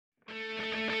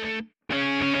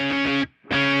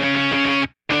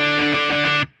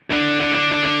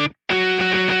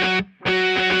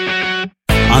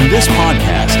this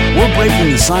podcast, we're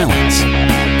breaking the silence.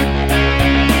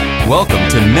 Welcome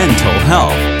to Mental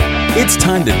Health. It's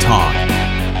time to talk.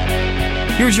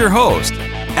 Here's your host,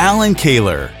 Alan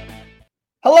Kaler.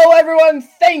 Hello, everyone.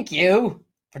 Thank you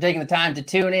for taking the time to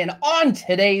tune in. On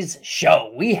today's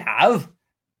show, we have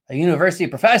a university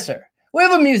professor. We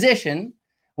have a musician.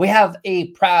 We have a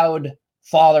proud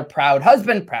father, proud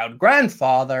husband, proud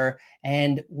grandfather,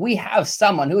 and we have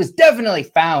someone who has definitely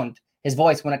found his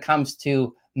voice when it comes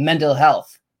to mental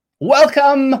health.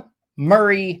 Welcome,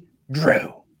 Murray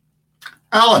Drew.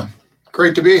 Alan,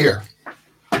 great to be here.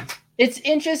 It's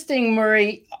interesting,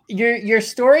 Murray. Your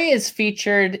story is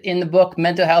featured in the book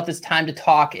Mental Health It's Time to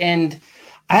Talk, and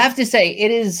I have to say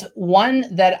it is one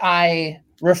that I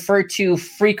refer to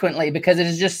frequently because it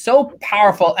is just so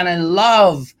powerful, and I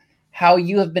love how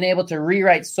you have been able to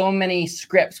rewrite so many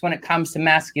scripts when it comes to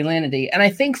masculinity. And I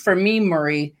think for me,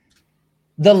 Murray,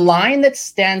 the line that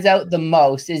stands out the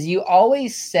most is you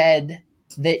always said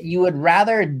that you would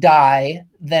rather die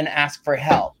than ask for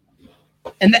help.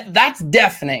 And that's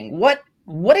deafening. What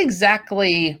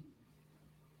exactly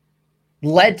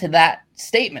led to that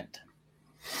statement?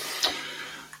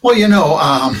 Well,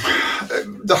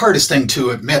 the hardest thing to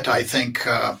admit, I think,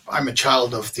 I'm a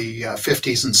child of the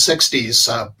 50s and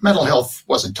 60s. Mental health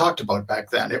wasn't talked about back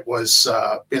then. It was,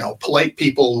 polite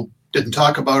people didn't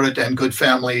talk about it and good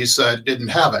families didn't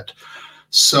have it.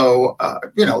 So,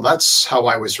 that's how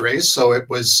I was raised. So it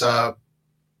was,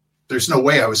 there's no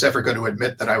way I was ever going to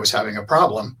admit that I was having a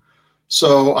problem.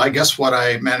 So I guess what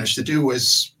I managed to do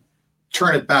was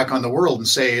turn it back on the world and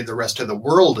say the rest of the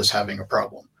world is having a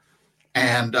problem.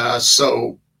 And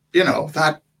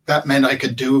that meant I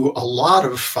could do a lot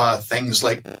of things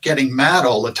like getting mad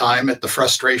all the time at the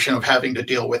frustration of having to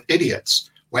deal with idiots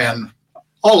when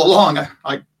all along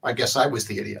I guess I was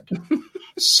the idiot.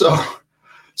 So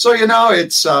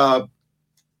it's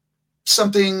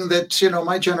something that,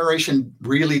 my generation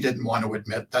really didn't want to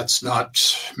admit.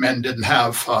 Men didn't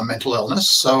have mental illness.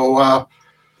 So,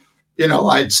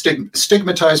 I'd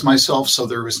stigmatize myself. So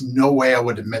there was no way I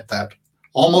would admit that,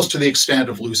 almost to the extent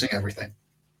of losing everything.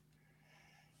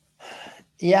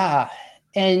 Yeah.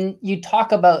 And you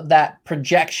talk about that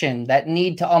projection, that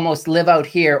need to almost live out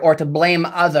here or to blame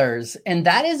others. And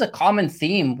that is a common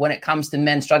theme when it comes to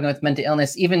men struggling with mental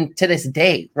illness, even to this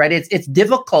day, right? It's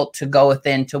difficult to go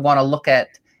within to want to look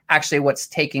at actually what's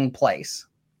taking place.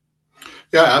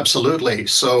 Yeah, absolutely.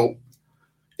 So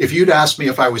if you'd asked me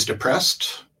if I was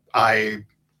depressed, I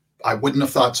wouldn't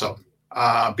have thought so.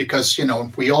 Because,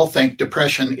 we all think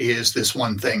depression is this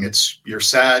one thing. You're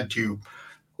sad, you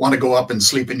want to go up and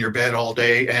sleep in your bed all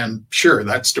day. And sure,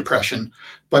 that's depression.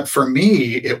 But for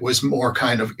me, it was more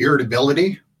kind of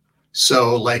irritability.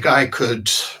 So like I could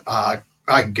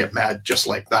get mad just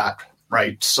like that.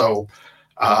 Right. So,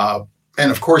 and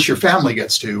of course your family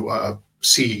gets to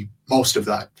see most of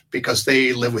that because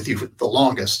they live with you the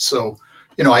longest. So,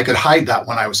 I could hide that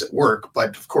when I was at work,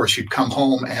 but of course you'd come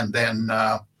home and then,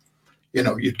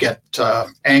 you'd get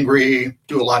angry,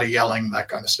 do a lot of yelling, that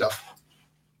kind of stuff.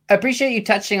 I appreciate you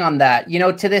touching on that.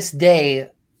 To this day,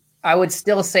 I would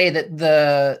still say that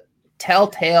the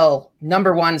telltale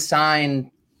number one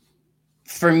sign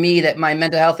for me that my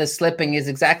mental health is slipping is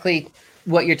exactly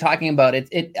what you're talking about.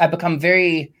 I become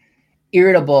very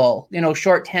irritable,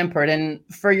 short-tempered. And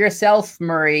for yourself,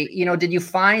 Murray, did you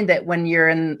find that when you're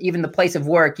in even the place of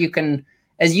work, you can,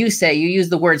 as you say, you use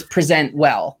the words present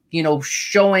well,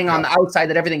 showing on the outside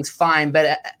that everything's fine,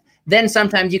 but then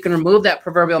sometimes you can remove that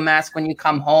proverbial mask when you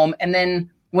come home. And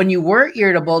then when you were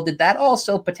irritable, did that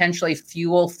also potentially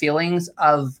fuel feelings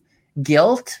of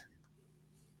guilt?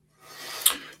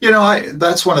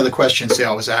 That's one of the questions they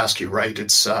always ask you, right?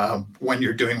 It's when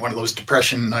you're doing one of those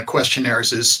depression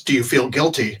questionnaires is, do you feel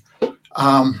guilty?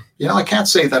 I can't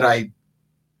say that I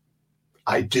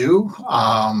do.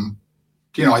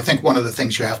 I think one of the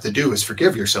things you have to do is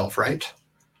forgive yourself, right?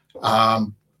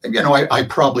 I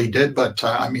probably did, but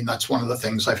that's one of the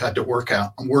things I've had to work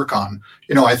on.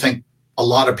 I think a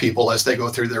lot of people, as they go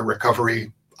through their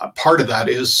recovery, part of that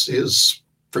is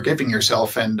forgiving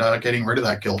yourself and getting rid of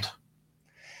that guilt.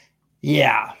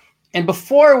 Yeah. And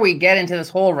before we get into this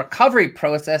whole recovery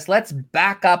process, let's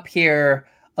back up here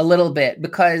a little bit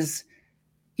because,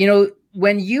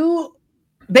 when you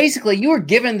were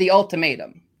given the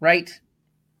ultimatum, right?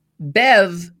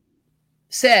 Bev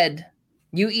said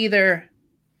you either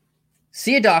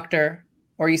see a doctor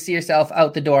or you see yourself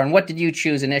out the door. And what did you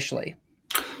choose initially?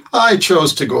 I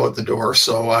chose to go out the door.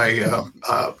 So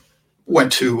I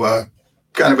went to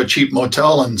kind of a cheap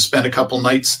motel and spent a couple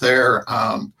nights there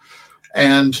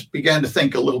and began to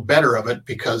think a little better of it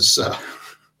because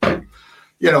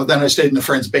then I stayed in a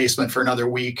friend's basement for another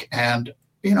week. And,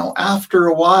 after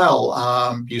a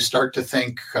while, you start to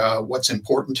think what's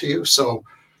important to you. So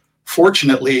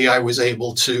fortunately, I was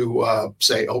able to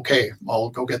say, okay, I'll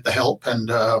go get the help.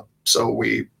 And so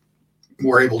we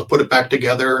were able to put it back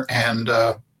together and,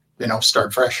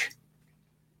 start fresh.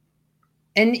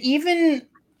 And even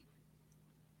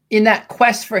in that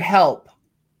quest for help,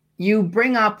 you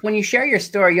bring up, when you share your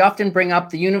story, you often bring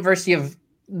up the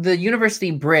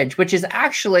University Bridge, which is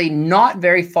actually not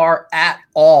very far at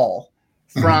all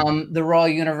from the Royal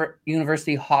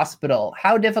University Hospital.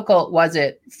 How difficult was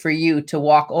it for you to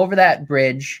walk over that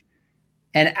bridge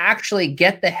and actually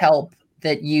get the help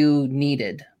that you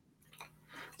needed?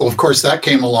 Well, of course, that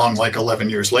came along like 11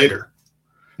 years later.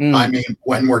 I mean,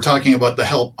 when we're talking about the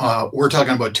help, we're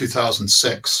talking about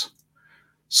 2006.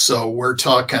 So we're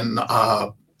talking,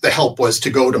 the help was to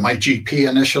go to my GP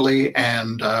initially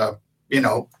and,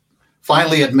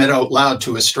 finally admit out loud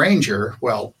to a stranger,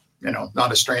 well,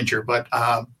 not a stranger, but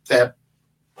that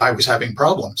I was having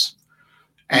problems.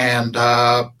 And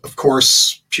of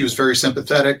course, she was very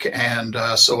sympathetic. And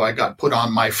so I got put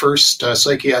on my first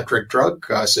psychiatric drug,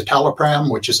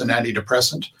 citalopram, which is an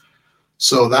antidepressant.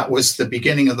 So that was the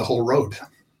beginning of the whole road.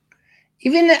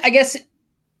 Even, I guess,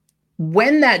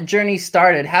 when that journey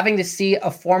started, having to see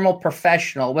a formal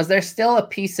professional, was there still a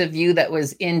piece of you that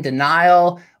was in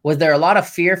denial? Was there a lot of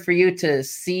fear for you to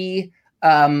see,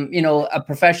 a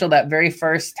professional that very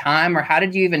first time? Or how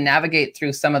did you even navigate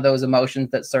through some of those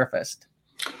emotions that surfaced?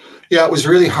 Yeah, it was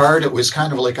really hard. It was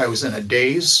kind of like I was in a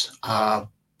daze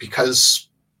because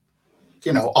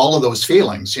all of those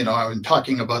feelings, I'm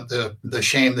talking about the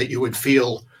shame that you would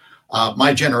feel,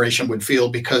 my generation would feel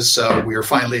because we were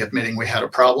finally admitting we had a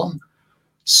problem.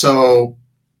 So,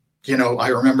 I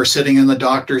remember sitting in the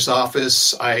doctor's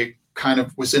office. I kind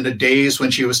of was in a daze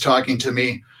when she was talking to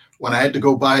me. When I had to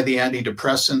go buy the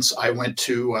antidepressants, I went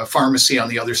to a pharmacy on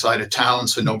the other side of town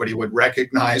so nobody would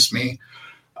recognize me.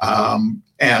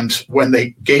 And when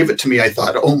they gave it to me, I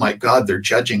thought, oh my God, they're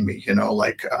judging me, and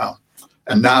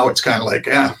now it's kind of like,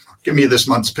 give me this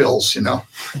month's pills,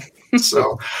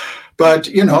 So, but,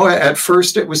 at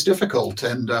first it was difficult.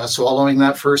 And swallowing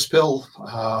that first pill,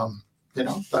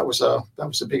 that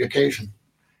was a big occasion.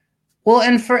 Well,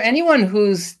 and for anyone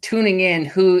who's tuning in,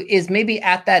 who is maybe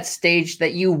at that stage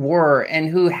that you were, and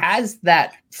who has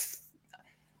that,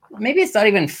 maybe it's not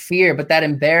even fear, but that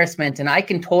embarrassment. And I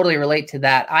can totally relate to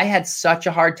that. I had such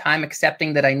a hard time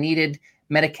accepting that I needed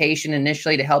medication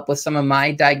initially to help with some of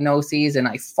my diagnoses, and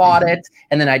I fought it,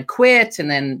 and then I'd quit, and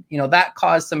then that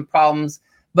caused some problems.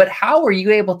 But how were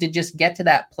you able to just get to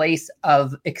that place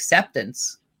of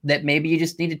acceptance that maybe you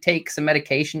just need to take some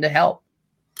medication to help?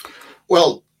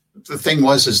 Well, the thing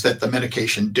is that the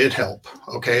medication did help.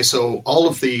 Okay, so all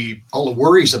the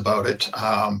worries about it,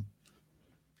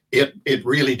 it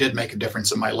really did make a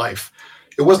difference in my life.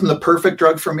 It wasn't the perfect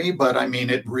drug for me, but I mean,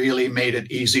 it really made it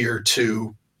easier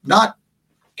to not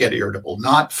get irritable,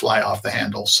 not fly off the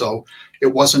handle. So it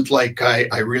wasn't like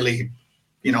I really,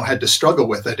 had to struggle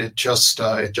with it. It just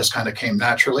kind of came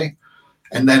naturally.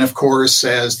 And then, of course,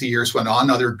 as the years went on,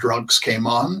 other drugs came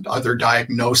on, other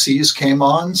diagnoses came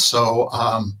on. So,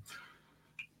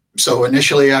 so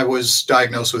initially I was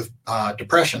diagnosed with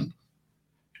depression,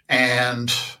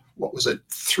 and what was it?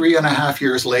 3.5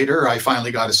 years later, I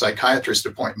finally got a psychiatrist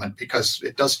appointment because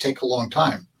it does take a long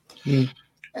time.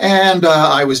 And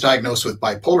I was diagnosed with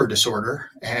bipolar disorder.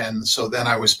 And so then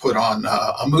I was put on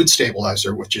a mood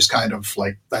stabilizer, which is kind of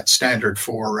like that standard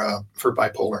for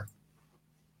bipolar.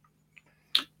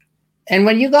 And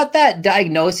when you got that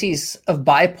diagnosis of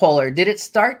bipolar, did it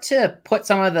start to put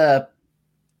some of the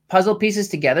puzzle pieces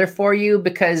together for you?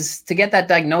 Because to get that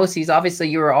diagnosis, obviously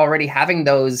you were already having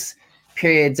those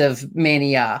periods of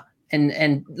mania,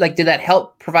 and like, did that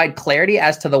help provide clarity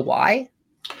as to the why?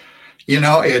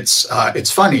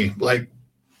 It's funny, like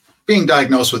being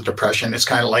diagnosed with depression, it's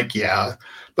kind of like,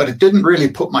 but it didn't really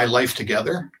put my life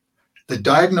together. The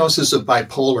diagnosis of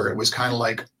bipolar, it was kind of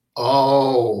like,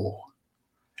 oh.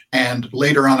 And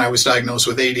later on, I was diagnosed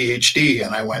with ADHD,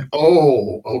 and I went,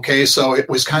 oh, okay. So it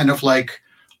was kind of like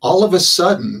all of a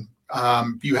sudden,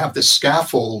 you have this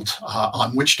scaffold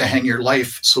on which to hang your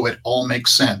life so it all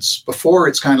makes sense. Before,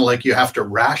 it's kind of like you have to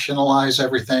rationalize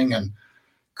everything and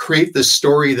create this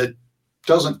story that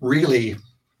doesn't really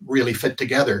fit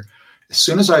together. As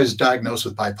soon as I was diagnosed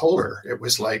with bipolar, it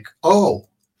was like, oh,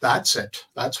 that's it.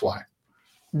 That's why.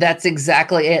 That's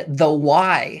exactly it. The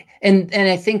why. And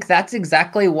I think that's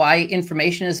exactly why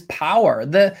information is power.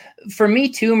 For me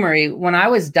too, Murray, when I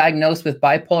was diagnosed with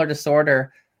bipolar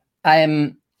disorder,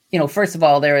 first of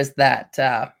all, there is that,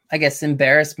 I guess,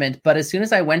 embarrassment. But as soon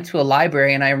as I went to a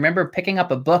library and I remember picking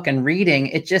up a book and reading,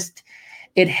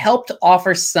 it helped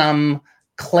offer some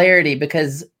clarity,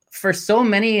 because for so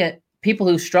many people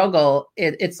who struggle,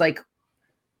 it's like,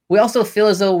 we also feel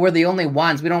as though we're the only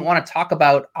ones. We don't want to talk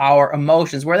about our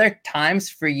emotions. Were there times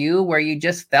for you where you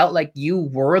just felt like you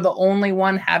were the only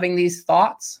one having these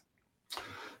thoughts?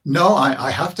 No,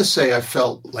 I have to say I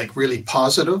felt like really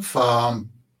positive. One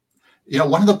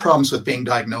of the problems with being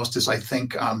diagnosed is I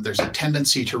think there's a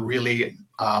tendency to really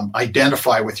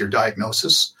identify with your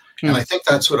diagnosis. And I think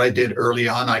that's what I did early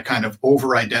on. I kind of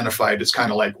over-identified as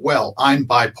kind of like, well, I'm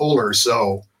bipolar,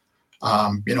 so,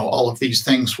 all of these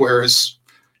things, whereas,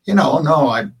 no,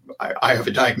 I have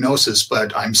a diagnosis,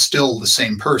 but I'm still the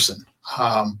same person.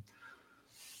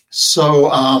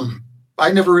 So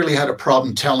I never really had a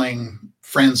problem telling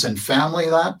friends and family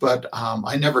that, but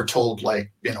I never told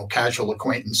casual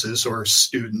acquaintances or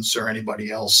students or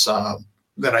anybody else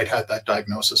that I'd had that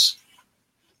diagnosis.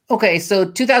 Okay, so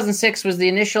 2006 was the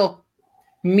initial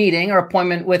meeting or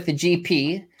appointment with the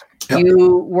GP. Yep.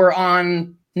 You were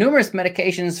on numerous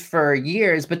medications for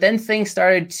years, but then things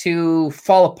started to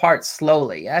fall apart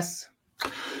slowly, yes?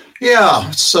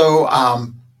 Yeah, so,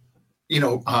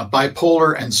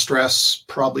 bipolar and stress,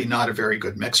 probably not a very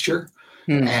good mixture.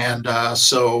 And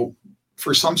so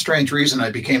for some strange reason, I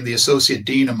became the associate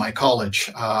dean of my college.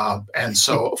 And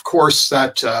so, of course,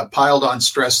 that piled on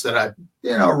stress that I,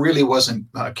 really wasn't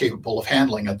capable of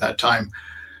handling at that time.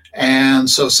 And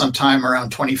so sometime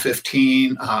around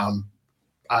 2015,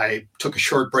 I took a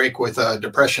short break with a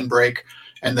depression break,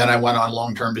 and then I went on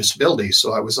long-term disability.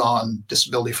 So I was on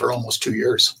disability for almost 2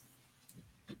 years.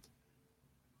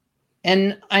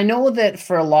 And I know that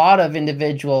for a lot of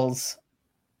individuals,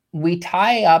 we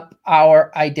tie up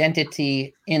our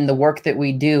identity in the work that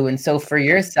we do. And so for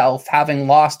yourself, having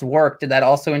lost work, did that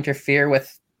also interfere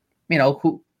with,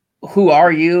 who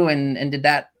are you? And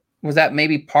was that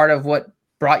maybe part of what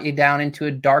brought you down into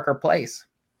a darker place?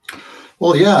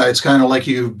 Well, yeah, it's kind of like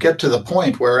you get to the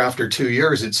point where after 2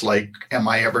 years, it's like, am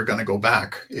I ever going to go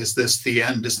back? Is this the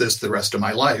end? Is this the rest of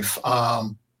my life?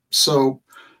 So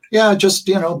yeah, just,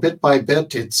 bit by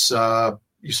bit, it's,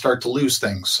 you start to lose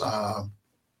things. I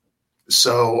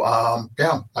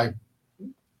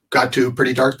got to a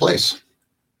pretty dark place.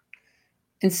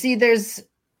 And see, there's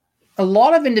a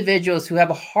lot of individuals who have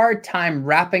a hard time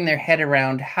wrapping their head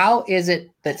around how is it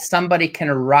that somebody can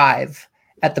arrive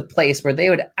at the place where they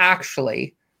would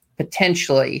actually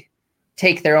potentially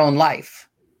take their own life.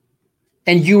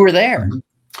 And you were there. Mm-hmm.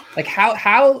 Like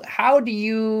how do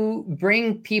you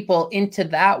bring people into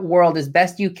that world as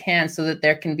best you can so that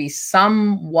there can be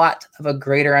somewhat of a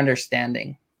greater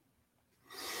understanding?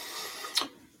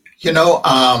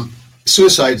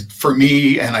 Suicide for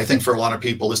me, and I think for a lot of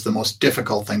people, is the most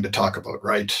difficult thing to talk about,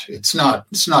 right? It's not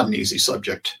an easy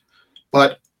subject,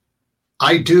 but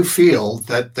I do feel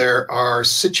that there are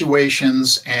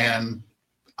situations and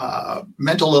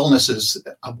mental illnesses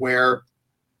where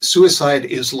suicide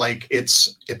is like,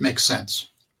 it makes sense.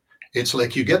 It's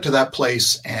like you get to that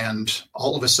place and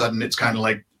all of a sudden it's kind of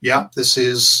like, yeah,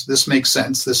 this makes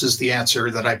sense. This is the answer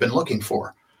that I've been looking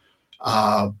for.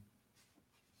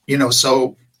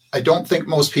 So I don't think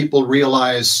most people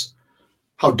realize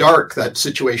how dark that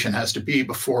situation has to be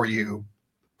before you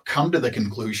come to the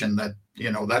conclusion that,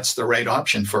 that's the right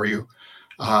option for you.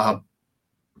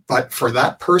 But for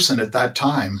that person at that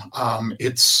time,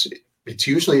 it's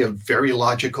usually a very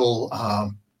logical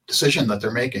decision that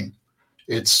they're making.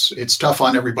 It's tough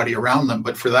on everybody around them,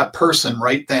 but for that person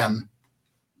right then,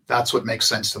 that's what makes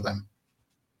sense to them.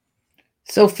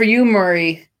 So for you,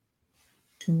 Murray,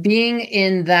 being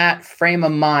in that frame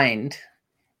of mind,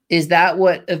 is that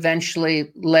what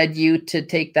eventually led you to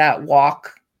take that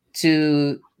walk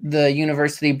to the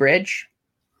University Bridge?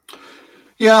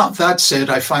 Yeah, that's it.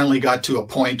 I finally got to a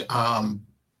point.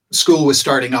 School was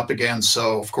starting up again.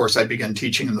 So, of course, I began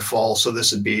teaching in the fall. So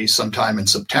this would be sometime in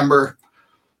September.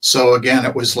 So, again,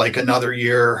 it was like another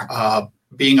year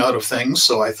being out of things.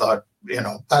 So I thought,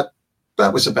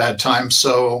 that was a bad time.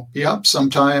 So, yeah,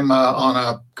 sometime on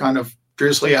a kind of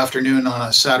drizzly afternoon on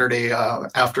a Saturday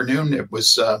afternoon, it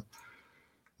was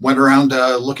went around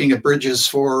looking at bridges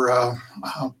for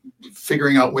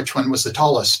figuring out which one was the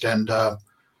tallest. And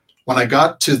when I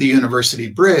got to the University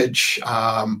Bridge,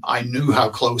 I knew how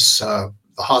close the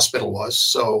hospital was.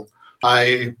 So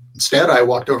I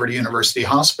walked over to University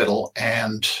Hospital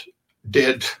and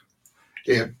going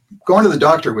to the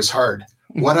doctor was hard.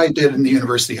 What I did in the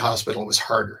University Hospital was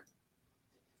harder.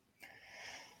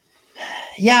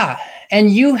 Yeah.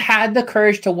 And you had the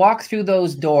courage to walk through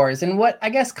those doors. And what I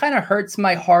guess kind of hurts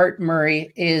my heart,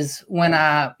 Murray, is when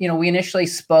we initially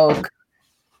spoke,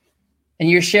 and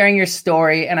you're sharing your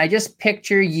story. And I just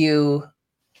picture you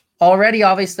already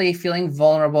obviously feeling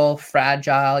vulnerable,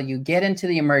 fragile. You get into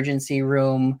the emergency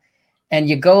room and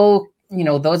you go,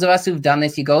 those of us who've done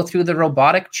this, you go through the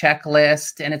robotic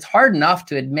checklist, and it's hard enough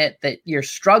to admit that you're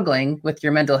struggling with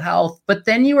your mental health, but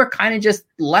then you were kind of just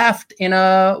left in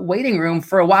a waiting room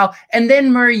for a while. And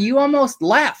then, Murray, you almost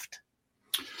left.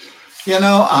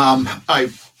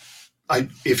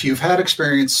 If you've had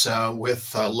experience with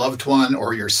a loved one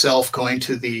or yourself going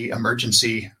to the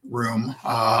emergency room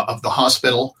of the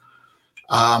hospital,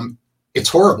 it's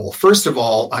horrible. First of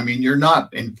all, you're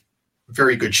not in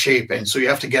very good shape. And so you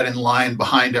have to get in line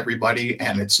behind everybody,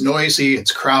 and it's noisy,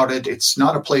 it's crowded. It's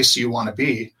not a place you want to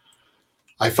be.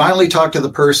 I finally talked to the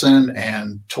person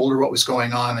and told her what was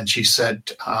going on. And she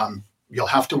said, you'll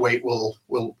have to wait.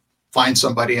 We'll find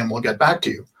somebody and we'll get back to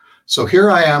you. So here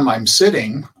I am, I'm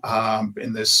sitting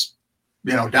in this,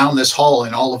 down this hall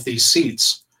in all of these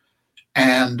seats,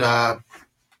 and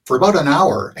for about an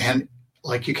hour, and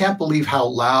like, you can't believe how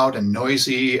loud and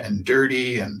noisy and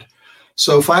dirty. And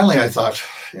so finally I thought,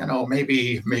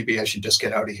 maybe I should just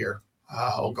get out of here.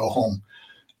 I'll go home.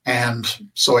 And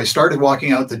so I started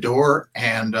walking out the door,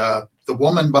 and the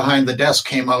woman behind the desk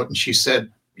came out and she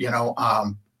said, if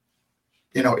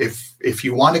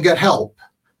you want to get help,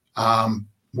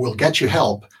 we'll get you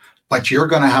help, but you're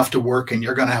going to have to work and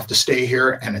you're going to have to stay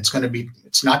here, and it's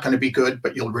not going to be good,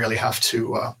 but you'll really have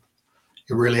to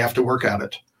work at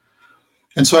it.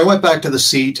 And so I went back to the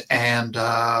seat, and,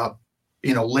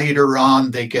 later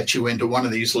on they get you into one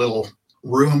of these little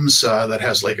rooms that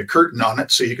has like a curtain on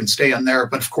it so you can stay in there.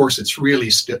 But of course it's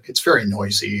very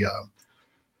noisy.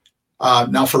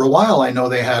 Now for a while, I know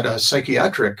they had a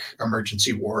psychiatric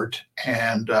emergency ward.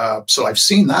 And so I've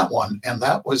seen that one, and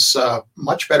that was a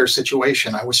much better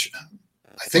situation. I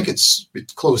think it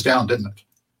closed down, didn't it?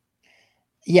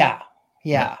 Yeah.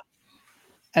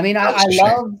 I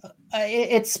love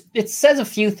it says a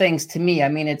few things to me.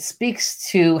 It speaks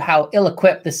to how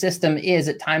ill-equipped the system is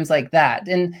at times like that.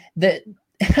 And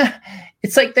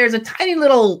it's like there's a tiny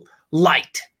little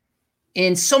light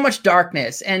in so much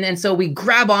darkness. And so we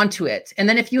grab onto it. And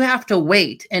then if you have to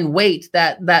wait,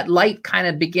 that light kind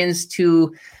of begins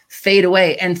to fade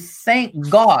away. And thank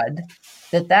God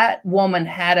that woman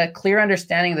had a clear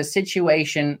understanding of the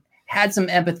situation, had some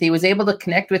empathy, was able to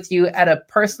connect with you at a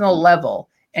personal level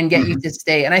and get you to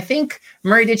stay. And I think,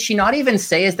 Murray, did she not even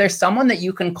say, is there someone that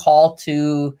you can call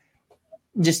to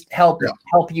just help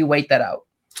you wait that out?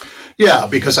 Yeah,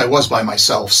 because I was by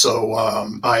myself. So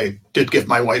I did give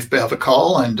my wife Bev a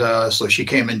call, and so she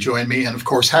came and joined me. And of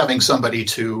course, having somebody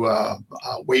to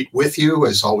wait with you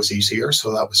is always easier.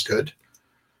 So that was good.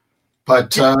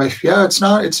 But it's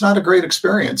not a great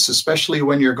experience, especially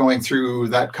when you're going through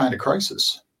that kind of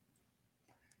crisis.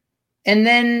 And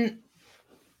then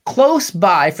close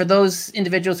by, for those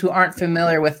individuals who aren't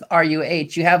familiar with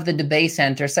RUH, you have the Dubé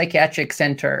Center, Psychiatric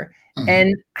Center. Mm-hmm.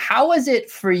 And how was it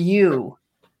for you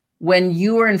when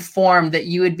you were informed that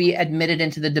you would be admitted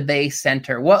into the Dubé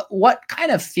Center? What kind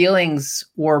of feelings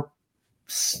were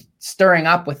stirring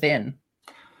up within?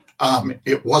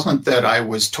 It wasn't that I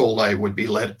was told I would be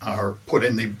let or put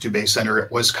in the Dubé Center.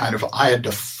 It was kind of, I had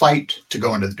to fight to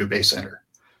go into the Dubé Center.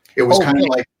 It was kind of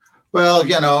like, well,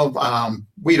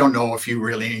 we don't know if you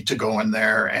really need to go in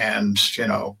there, and,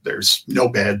 there's no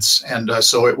beds. And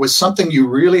so it was something you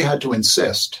really had to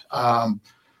insist.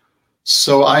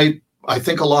 So I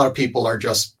think a lot of people are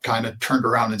just kind of turned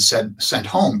around and sent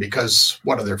home, because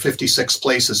what are there, 56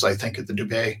 places, I think, at the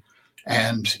Dubé.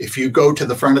 And if you go to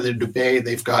the front of the Dubé,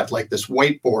 they've got like this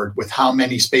whiteboard with how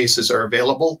many spaces are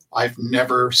available. I've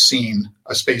never seen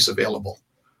a space available.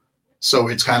 So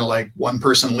it's kind of like one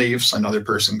person leaves, another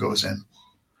person goes in.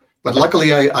 But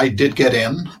luckily I did get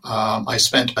in. I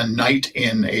spent a night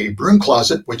in a broom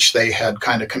closet, which they had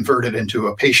kind of converted into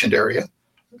a patient area.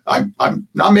 I'm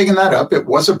not making that up. It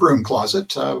was a broom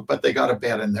closet, but they got a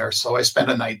bed in there. So I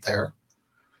spent a night there.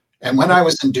 And when I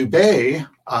was in Dubé,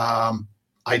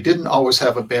 I didn't always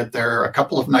have a bed there. A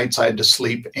couple of nights I had to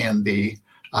sleep in the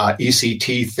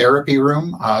ECT therapy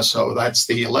room. So that's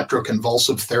the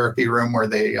electroconvulsive therapy room where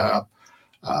they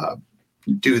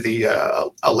do the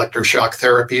electroshock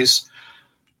therapies.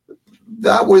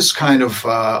 That was kind of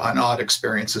an odd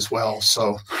experience as well.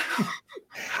 So,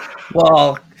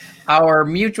 well, our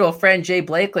mutual friend Jay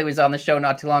Blakely was on the show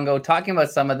not too long ago talking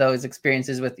about some of those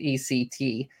experiences with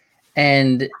ECT.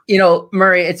 And,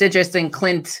 Murray, it's interesting.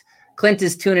 Clint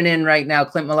is tuning in right now,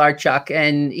 Clint Malarchuk,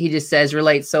 and he just says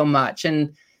relate so much.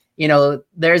 And,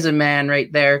 there's a man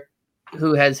right there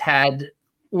who has had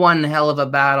one hell of a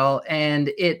battle, and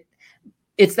it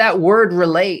it's that word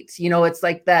relate. It's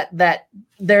like that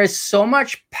there's so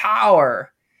much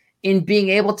power in being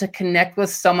able to connect with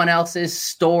someone else's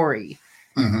story.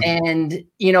 Mm-hmm. And,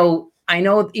 I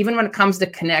know even when it comes to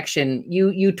connection,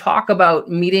 you talk about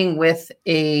meeting with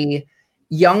a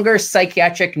younger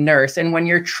psychiatric nurse. And when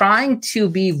you're trying to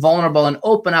be vulnerable and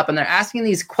open up and they're asking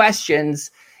these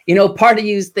questions, part of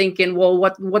you is thinking, well,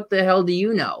 what the hell do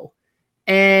you know?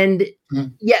 And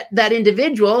yet that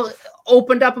individual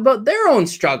opened up about their own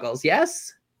struggles.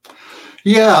 Yes.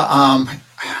 Yeah.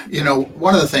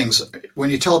 One of the things when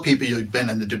you tell people you've been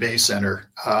in the debate center,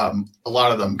 a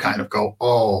lot of them kind of go,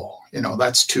 oh,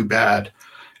 that's too bad.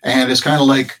 And it's kind of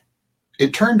like,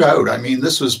 it turned out,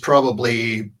 this was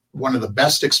probably one of the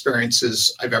best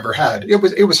experiences I've ever had.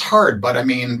 It was hard, but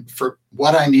for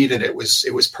what I needed, it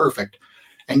was perfect.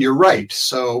 And you're right.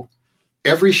 So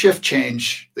every shift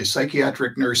change, the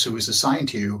psychiatric nurse who was assigned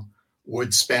to you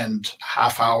would spend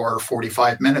half hour,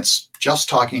 45 minutes just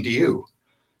talking to you.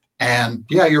 And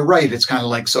yeah, you're right. It's kind of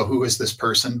like, so who is this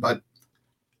person? But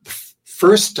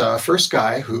first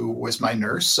guy who was my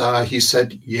nurse, he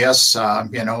said, yes, I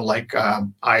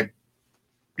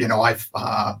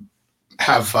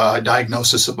have a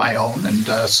diagnosis of my own. And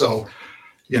that's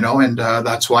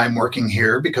why I'm working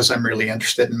here, because I'm really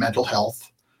interested in mental health.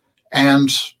 And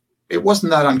it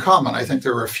wasn't that uncommon. I think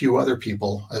there were a few other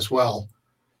people as well.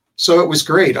 So it was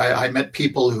great. I met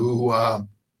people who,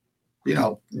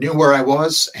 knew where I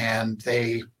was, and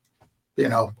they,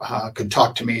 could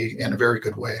talk to me in a very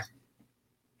good way.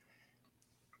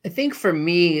 I think for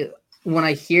me, when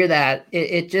I hear that,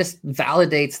 it just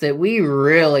validates that we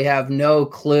really have no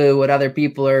clue what other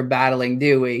people are battling,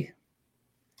 do we?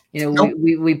 Nope.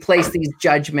 we place these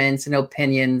judgments and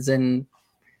opinions, and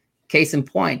case in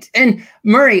point. And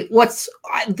Murray,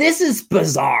 this is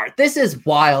bizarre. This is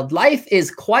wild. Life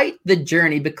is quite the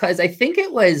journey, because I think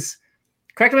it was,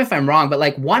 correct me if I'm wrong, but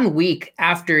like 1 week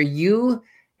after you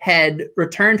had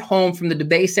returned home from the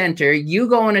debate center, you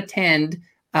go and attend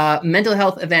a mental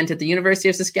health event at the University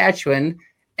of Saskatchewan,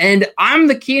 and I'm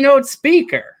the keynote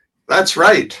speaker. That's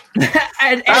right.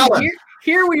 and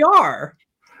here we are.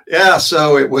 Yeah,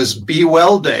 so it was Be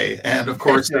Well Day, and of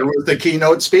course there was the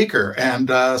keynote speaker, and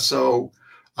I saw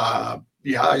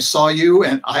you,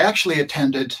 and I actually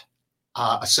attended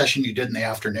a session you did in the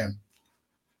afternoon.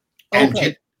 And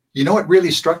okay. What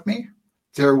really struck me?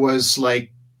 There was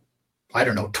 20,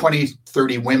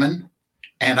 30 women,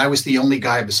 and I was the only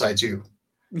guy besides you.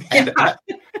 And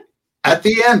at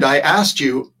the end, I asked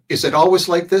you, is it always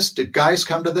like this? Did guys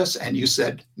come to this? And you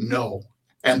said no.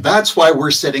 And that's why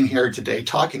we're sitting here today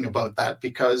talking about that,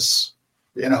 because,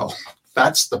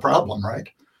 that's the problem, right?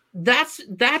 That's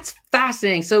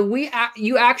fascinating. So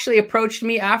you actually approached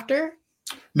me after?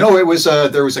 No, it was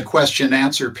there was a question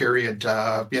answer period,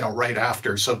 right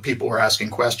after. So people were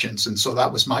asking questions. And so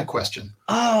that was my question.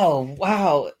 Oh,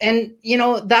 wow. And,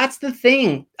 that's the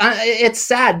thing. It's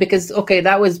sad because, okay,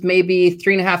 that was maybe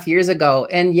 3.5 years ago.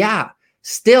 And yeah,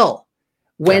 still,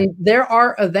 when there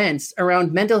are events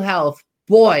around mental health,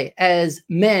 boy, as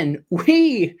men,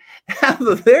 we have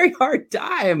a very hard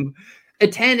time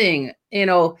attending.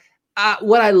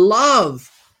 What I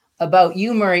love about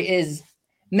you, Murray, is,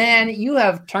 man, you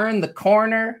have turned the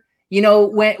corner.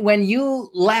 When you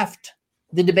left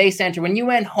the debate center, when you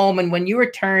went home, and when you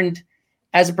returned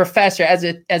as a professor, as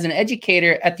an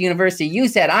educator at the university, you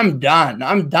said, I'm done.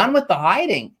 I'm done with the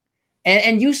hiding.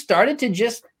 And you started to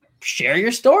just share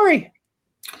your story.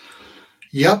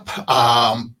 Yep.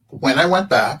 When I went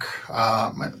back,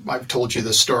 I've told you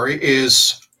this story,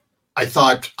 is I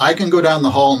thought I can go down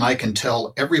the hall and I can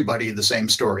tell everybody the same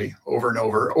story over and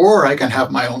over, or I can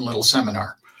have my own little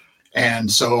seminar.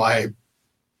 And so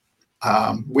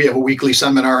we have a weekly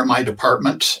seminar in my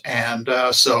department. And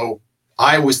so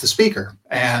I was the speaker.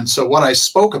 And so what I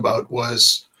spoke about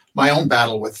was my own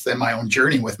battle and my own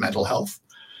journey with mental health,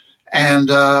 and,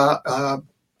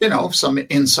 some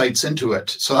insights into it.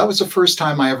 So that was the first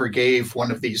time I ever gave one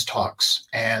of these talks.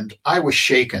 And I was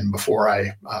shaken before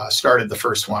I started the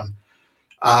first one.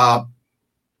 But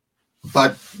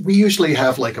we usually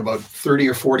have about 30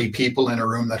 or 40 people in a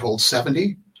room that holds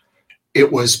 70.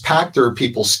 It was packed. There were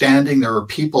people standing. There were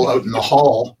people out in the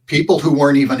hall, people who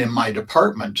weren't even in my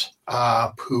department,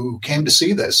 who came to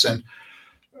see this. And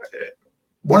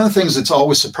one of the things that's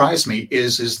always surprised me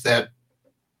is that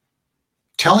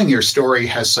telling your story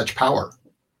has such power.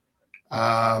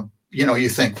 You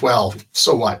think, well,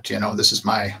 so what? This is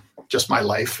just my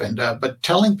life. And but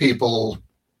telling people,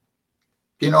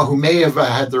 who may have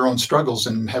had their own struggles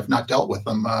and have not dealt with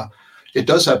them, it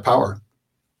does have power.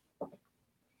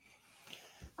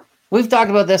 We've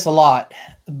talked about this a lot,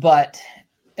 but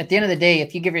at the end of the day,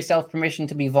 if you give yourself permission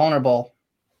to be vulnerable,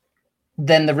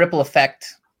 then the ripple effect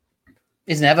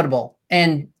is inevitable.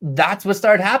 And that's what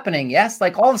started happening. Yes.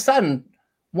 Like all of a sudden,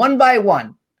 one by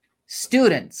one,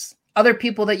 students, other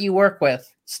people that you work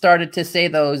with started to say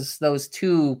those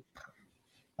two,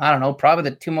 I don't know, probably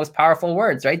the two most powerful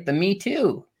words, right? The me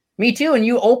too. Me too. And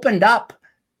you opened up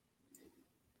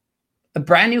a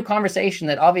brand new conversation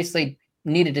that obviously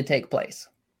needed to take place.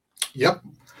 Yep.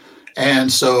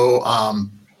 And so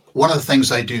one of the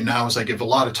things I do now is I give a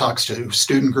lot of talks to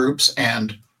student groups,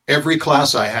 and every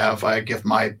class I have, I give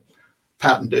my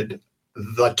patented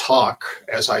the talk,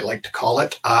 as I like to call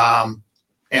it. And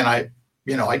I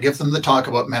give them the talk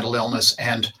about mental illness,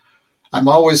 and I'm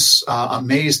always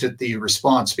amazed at the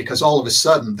response, because all of a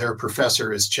sudden their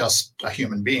professor is just a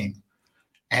human being,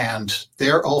 and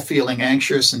they're all feeling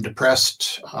anxious and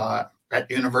depressed at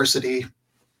university,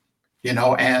 and,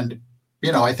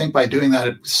 I think by doing that,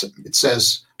 it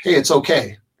says, hey, it's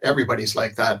okay. Everybody's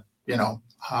like that.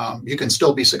 You can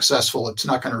still be successful. It's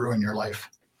not going to ruin your life.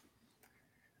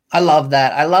 I love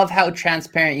that. I love how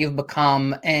transparent you've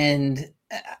become. And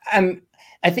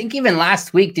I think even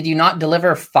last week, did you not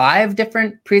deliver 5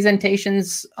 different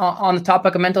presentations on the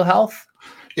topic of mental health?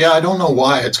 Yeah, I don't know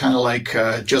why. It's kind of like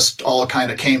just all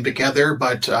kind of came together.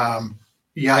 But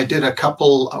I did a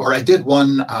couple, or I did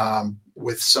one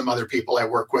with some other people I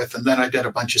work with, and then I did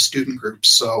a bunch of student groups.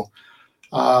 So,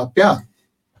 yeah.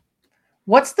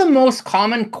 What's the most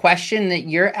common question that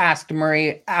you're asked,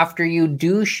 Murray, after you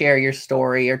do share your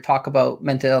story or talk about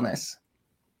mental illness?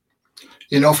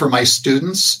 For my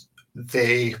students,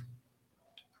 I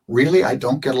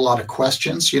don't get a lot of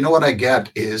questions. What I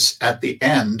get is at the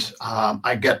end,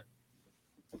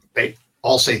 they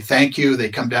all say thank you. They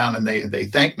come down and they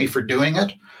thank me for doing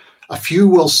it. A few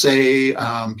will say,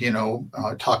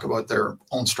 talk about their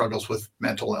own struggles with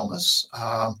mental illness.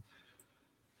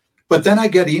 But then I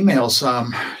get emails,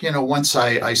 once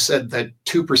I said that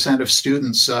 2% of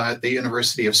students at the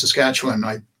University of Saskatchewan,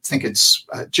 I think it's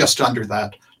just under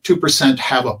that, 2%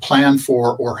 have a plan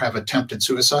for or have attempted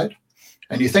suicide.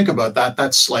 And you think about that,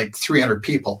 that's like 300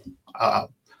 people.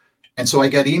 And so I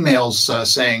get emails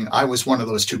saying I was one of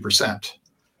those 2%.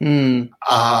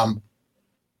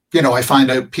 I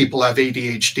find out people have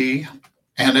ADHD.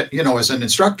 And, as an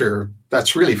instructor,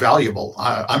 that's really valuable.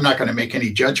 I'm not going to make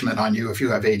any judgment on you if you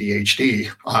have ADHD,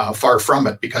 far from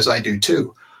it, because I do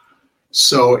too.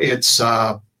 So it's,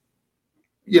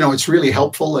 it's really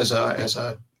helpful as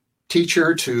a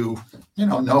teacher to,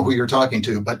 know who you're talking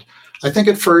to. But I think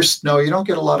at first, no, you don't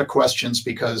get a lot of questions,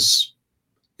 because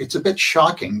it's a bit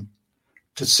shocking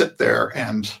to sit there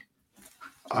and,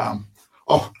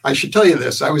 I should tell you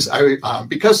this.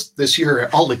 Because this year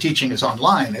all the teaching is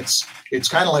online. It's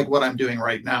kind of like what I'm doing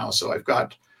right now. So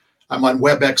I'm on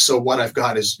WebEx. So what I've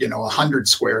got is 100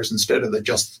 squares instead of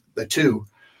just the 2.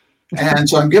 And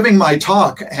so I'm giving my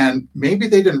talk, and maybe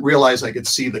they didn't realize I could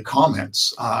see the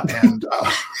comments. And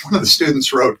one of the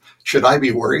students wrote, "Should I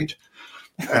be worried?"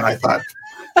 And I thought,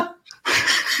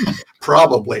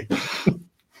 probably.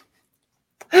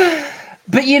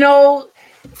 But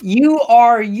you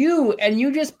are you, and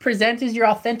you just present as your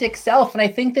authentic self. And I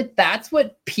think that that's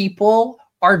what people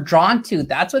are drawn to.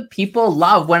 That's what people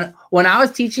love. When I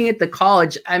was teaching at the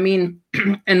college, and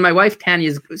my wife Tanya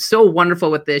is so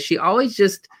wonderful with this. She always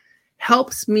just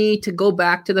helps me to go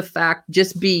back to the fact,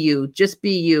 just be you, just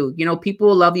be you. People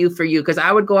will love you for you. Because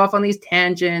I would go off on these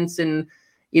tangents, and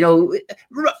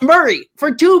Murray,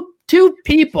 for two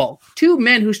people, 2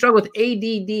 men who struggle with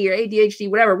ADD or ADHD,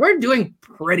 whatever, we're doing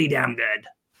pretty damn good.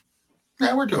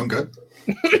 Yeah, we're doing good.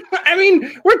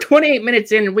 We're 28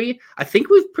 minutes in, and I think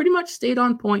we've pretty much stayed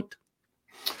on point.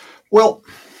 Well,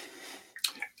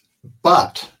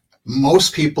 but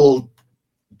most people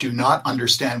do not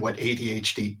understand what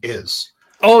ADHD is.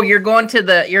 Oh, you're going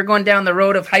down the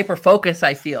road of hyperfocus,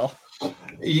 I feel.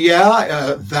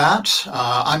 Yeah,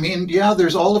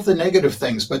 there's all of the negative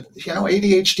things, but,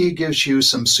 ADHD gives you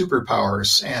some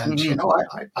superpowers. And,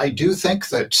 I do think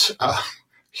that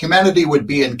humanity would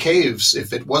be in caves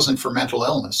if it wasn't for mental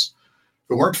illness.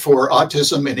 If it weren't for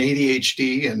autism and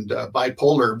ADHD and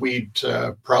bipolar, we'd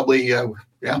probably,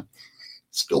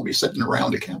 still be sitting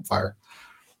around a campfire.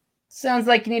 Sounds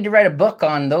like you need to write a book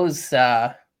on those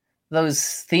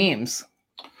themes.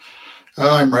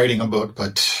 I'm writing a book,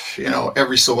 but,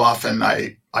 every so often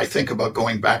I think about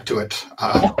going back to it.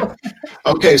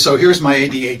 Okay, so here's my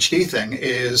ADHD thing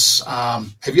is,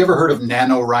 have you ever heard of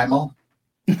NaNoWriMo?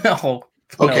 No.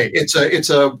 Okay, it's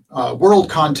a world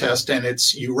contest, and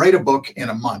you write a book in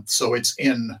a month. So it's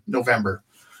in November.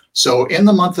 So in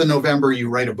the month of November, you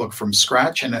write a book from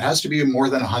scratch, and it has to be more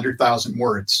than 100,000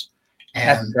 words.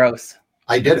 And that's gross.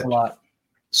 I did it. A lot.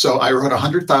 So I wrote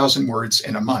 100,000 words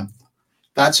in a month.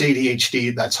 That's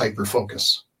ADHD. That's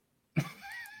hyperfocus.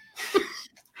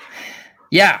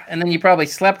 Yeah. And then you probably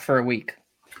slept for a week.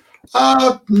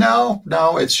 No.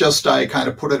 It's just I kind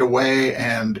of put it away,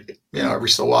 and every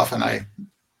so often I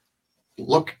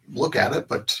look at it.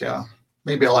 But yeah,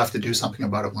 maybe I'll have to do something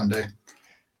about it one day.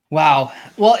 Wow.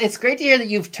 Well, it's great to hear that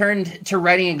you've turned to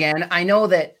writing again. I know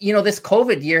that, this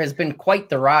COVID year has been quite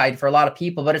the ride for a lot of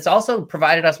people, but it's also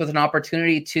provided us with an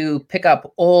opportunity to pick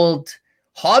up old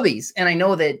hobbies. And I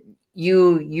know that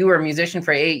you were a musician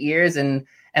for 8 years, and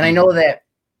I know that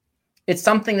it's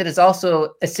something that has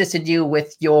also assisted you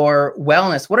with your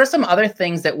wellness. What are some other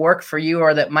things that work for you,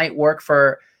 or that might work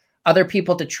for other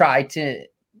people to try to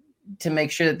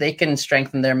make sure that they can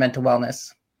strengthen their mental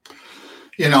wellness?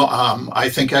 I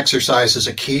think exercise is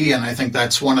a key, and I think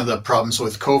that's one of the problems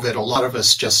with COVID. A lot of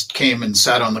us just came and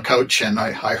sat on the couch, and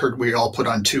I heard we all put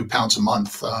on 2 pounds a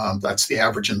month. That's the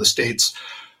average in the States.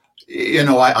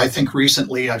 I think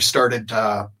recently I've started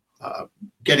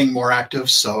getting more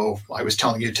active. So I was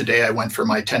telling you today, I went for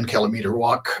my 10-kilometer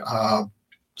walk.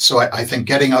 So I think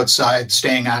getting outside,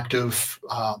 staying active,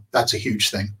 that's a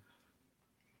huge thing.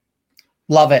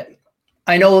 Love it.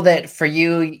 I know that for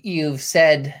you, you've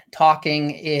said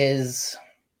talking is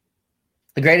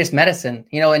the greatest medicine,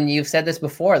 and you've said this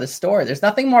before, the story. There's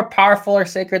nothing more powerful or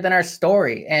sacred than our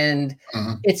story. And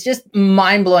it's just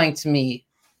mind-blowing to me.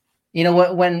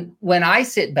 When I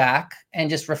sit back and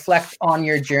just reflect on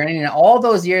your journey and all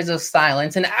those years of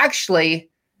silence, and actually,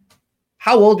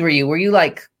 how old were you? Were you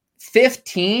like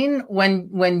 15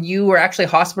 when you were actually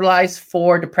hospitalized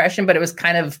for depression, but it was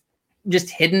kind of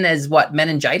just hidden as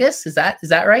meningitis? Is that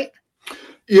right?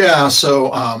 Yeah.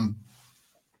 So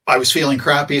I was feeling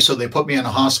crappy, so they put me in a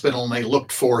hospital and they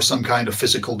looked for some kind of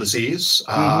physical disease.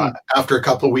 After a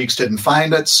couple of weeks, didn't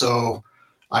find it. So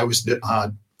I was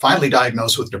finally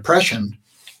diagnosed with depression,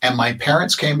 and my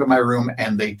parents came to my room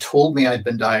and they told me I'd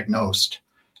been diagnosed.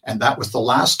 And that was the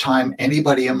last time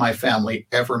anybody in my family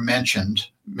ever mentioned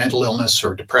mental illness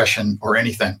or depression or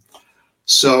anything.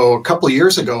 So a couple of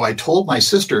years ago, I told my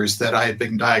sisters that I had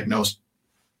been diagnosed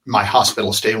my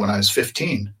hospital stay when I was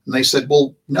 15. And they said,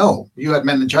 well, no, you had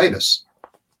meningitis.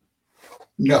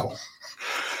 No.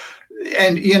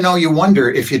 And, you wonder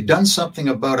if you'd done something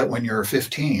about it when you were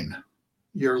 15,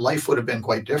 your life would have been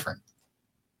quite different.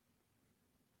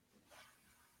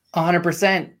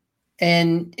 100%.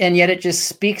 And yet it just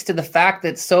speaks to the fact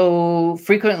that so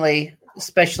frequently,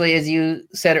 especially as you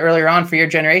said earlier on, for your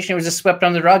generation, it was just swept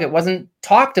under the rug. It wasn't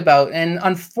talked about. And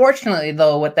unfortunately,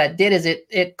 though, what that did is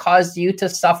it caused you to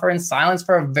suffer in silence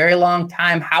for a very long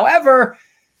time. However,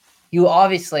 you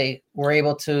obviously were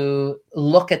able to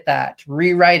look at that,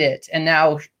 rewrite it, and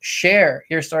now share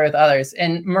your story with others.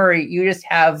 And Murray, you just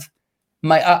have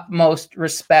my utmost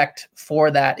respect for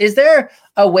that. Is there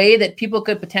a way that people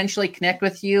could potentially connect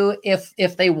with you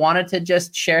if they wanted to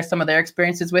just share some of their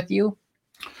experiences with you?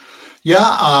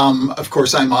 Yeah, of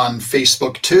course, I'm on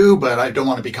Facebook too, but I don't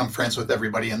want to become friends with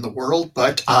everybody in the world.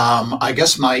 But I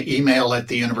guess my email at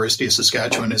the University of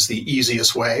Saskatchewan is the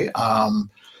easiest way.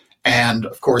 And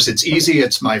of course, it's easy.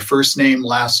 It's my first name,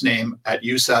 last name at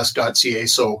usask.ca.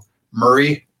 So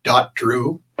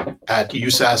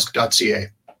murray.drew@usask.ca.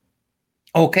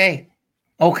 Okay.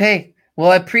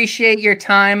 Well, I appreciate your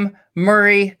time,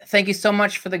 Murray. Thank you so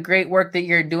much for the great work that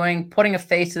you're doing, putting a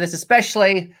face to this,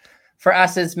 especially for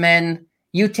us as men.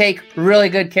 You take really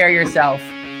good care of yourself.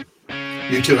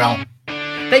 You too, Al.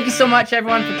 Thank you so much,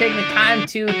 everyone, for taking the time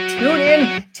to tune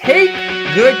in. Take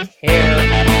good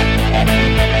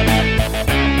care.